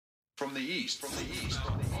From the east. Iced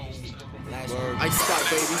out,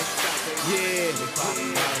 baby. Yeah.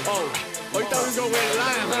 Oh, you thought we was gonna win the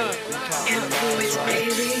line, huh? Influence,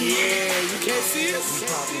 baby. Yeah, you can't see us?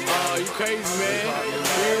 Oh, you crazy, man.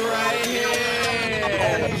 We're right here.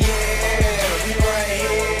 Yeah, we right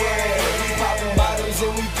here. We popping bottles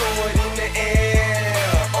and we throw it in the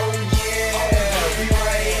air. Oh yeah, we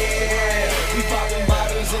right here. We popping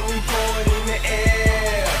bottles and we throw it in the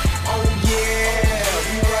air. Oh yeah,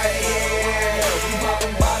 we right here. We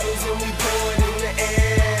popping bottles and we throw it in the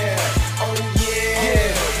air. Oh yeah,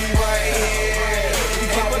 we right here. We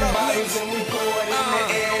popping bottles and we throw it in the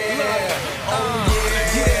air. Oh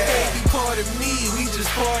yeah, baby, part of me, we just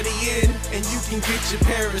partying. And you can get your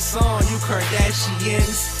Paris on, you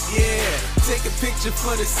Kardashians. Yeah, take a picture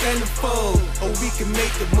for the centerfold, or we can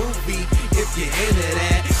make a movie if you're into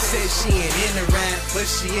that. Says she ain't into rap, but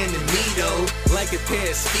she into me though, like a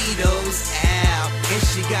pair of Speedos. Ow, and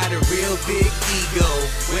she got a real big ego.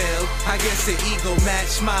 Well, I guess her ego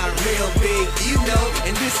match my real big, you know.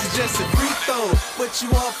 And this is just a free throw, but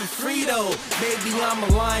you all for free though. Maybe I'm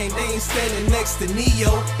a lion, they ain't standing next to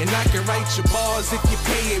Neo, and I can write your bars if you're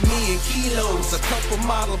paying me in kilos. A couple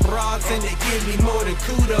model broads and they give me more than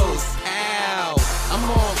kudos. Ow, I'm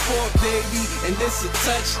on court, baby, and this a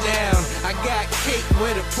touchdown. I got cake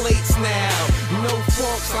with the plates now. No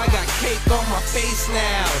forks, I got cake on my face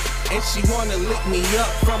now. And she wanna lick me up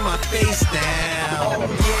from my face down. Oh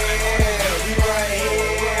yeah, we right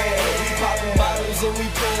here. We popping bottles and we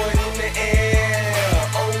throw it in the air.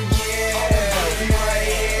 Oh yeah, we right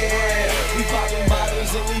here. We popping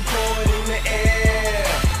bottles and we throw it in the air.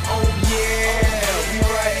 Oh yeah, we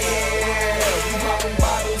right here. We popping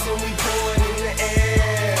bottles and we throw it in the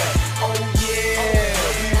air. Oh yeah,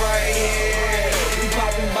 we right here. We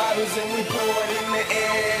popping bottles and we throw it in the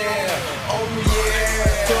air. Oh yeah,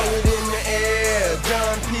 throw it in the air.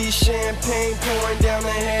 Don P. champagne pouring down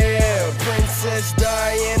the hair. Princess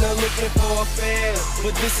Diana looking for a fair,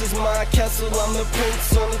 but this is my castle, I'm the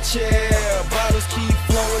prince on the chair. Bottles keep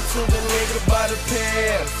flowing to the nigga by the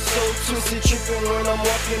pair. So twisted tripping when I'm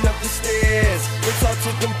walking up the stairs. It's hard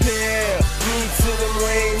to compare me to them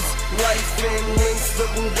lanes. Life and links, the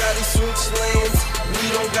Bugatti switch lanes. We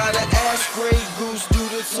don't gotta ask, Grey Goose do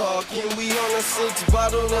the talking. We on a 6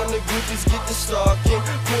 bottle and the groupies get the stalking.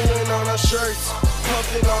 Pulling on our shirts,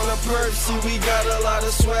 puffing on a perk. See, we got a lot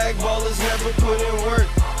of swag, ballers never put in work.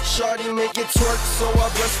 Shawty make it twerk, so I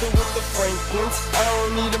blessed her with the Franklins. I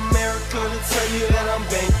don't need America to tell you that I'm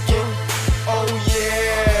banking. Oh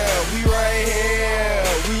yeah, we right here.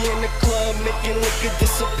 We in the club making liquor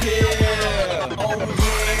disappear. Oh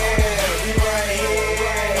yeah, we right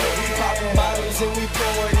here. We popping bottles and we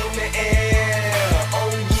throw it in the air. Oh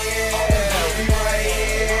yeah, we right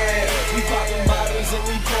here. We popping bottles and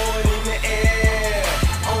we throw it in the air.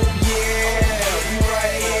 Oh yeah, we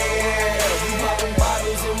right here. We popping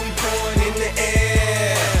bottles and we throw it in the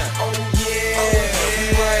air. Oh yeah, we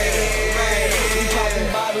right here. We popping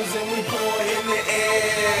bottles and we throw it in the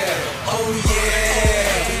air. Oh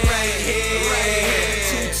yeah, we right here.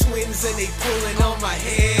 Two twins and they pulling on my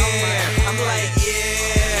hair. I'm like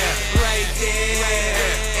yeah, right there.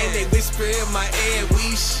 And they whisper in my ear,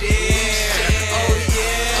 we share. Oh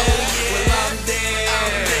yeah, well I'm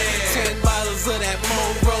there. 10 bottles of that Mo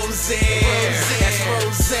Rosé. That's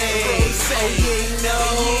Rosé. Oh you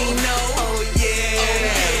know.